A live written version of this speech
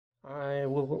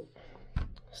will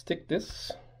stick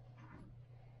this.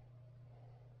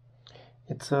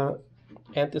 It's a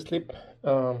anti-slip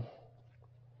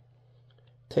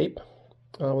tape.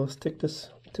 I will stick this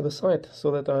to the side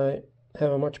so that I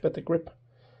have a much better grip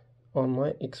on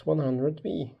my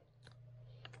X100V.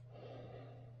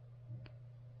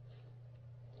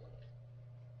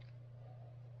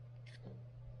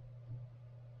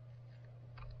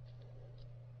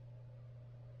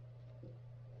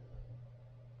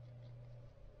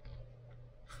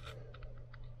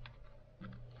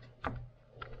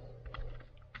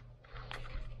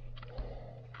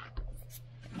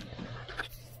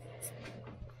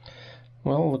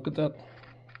 Well, look at that.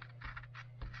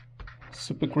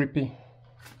 Super grippy.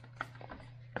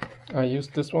 I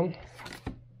used this one,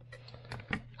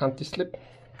 anti-slip,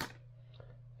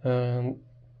 and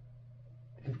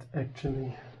it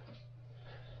actually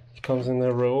comes in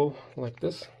a roll like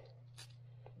this,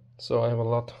 so I have a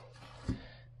lot.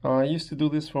 I used to do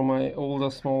this for my older,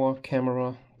 smaller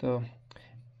camera.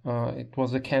 It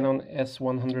was a Canon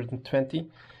S120,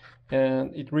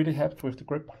 and it really helped with the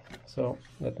grip. So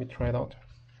let me try it out.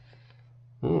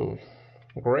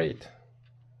 Great.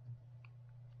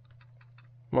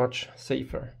 Much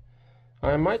safer.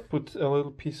 I might put a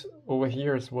little piece over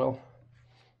here as well.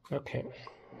 Okay,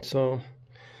 so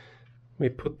we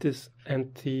put this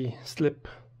anti-slip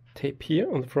tape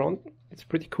here on the front. It's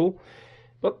pretty cool,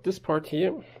 but this part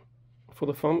here for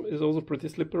the thumb is also pretty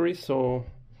slippery, so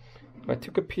I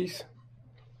took a piece,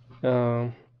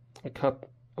 I cut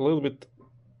a little bit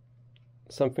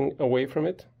something away from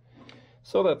it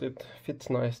so that it fits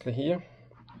nicely here,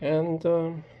 and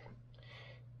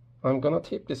I'm gonna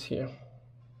tape this here.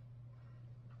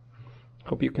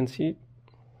 Hope you can see it.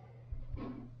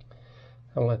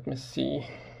 And let me see.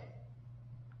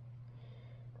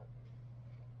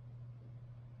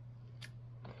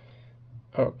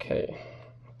 Okay,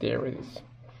 there it is.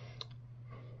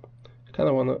 I kind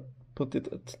of want to put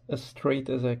it as straight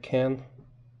as I can.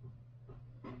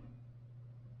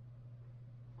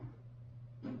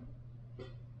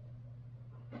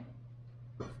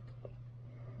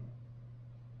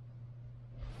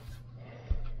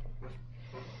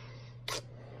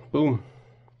 Boom.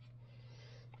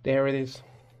 There it is.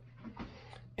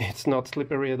 It's not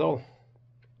slippery at all.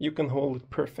 You can hold it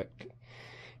perfectly.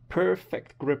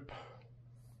 Perfect grip.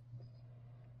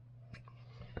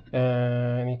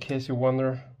 And in case you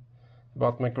wonder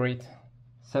about my great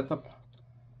setup,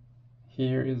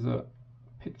 here is a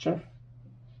picture.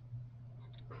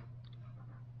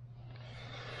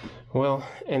 Well,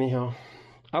 anyhow,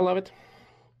 I love it.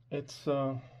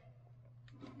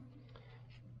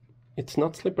 It's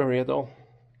not slippery at all.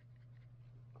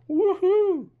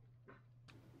 Woohoo!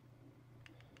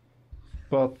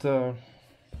 But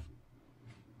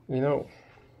you know,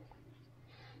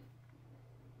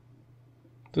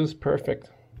 this is perfect.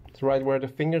 It's right where the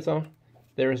fingers are.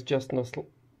 There is just no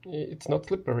it's not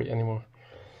slippery anymore.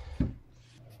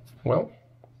 Well,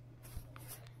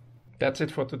 that's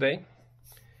it for today.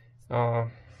 The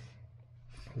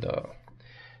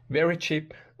very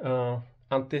cheap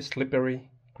anti-slippery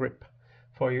grip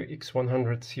for your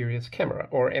X100 series camera,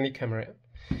 or any camera.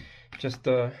 Just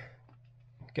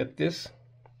get this.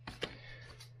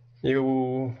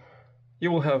 You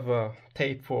will have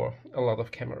tape for a lot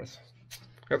of cameras.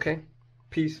 Okay,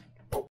 peace.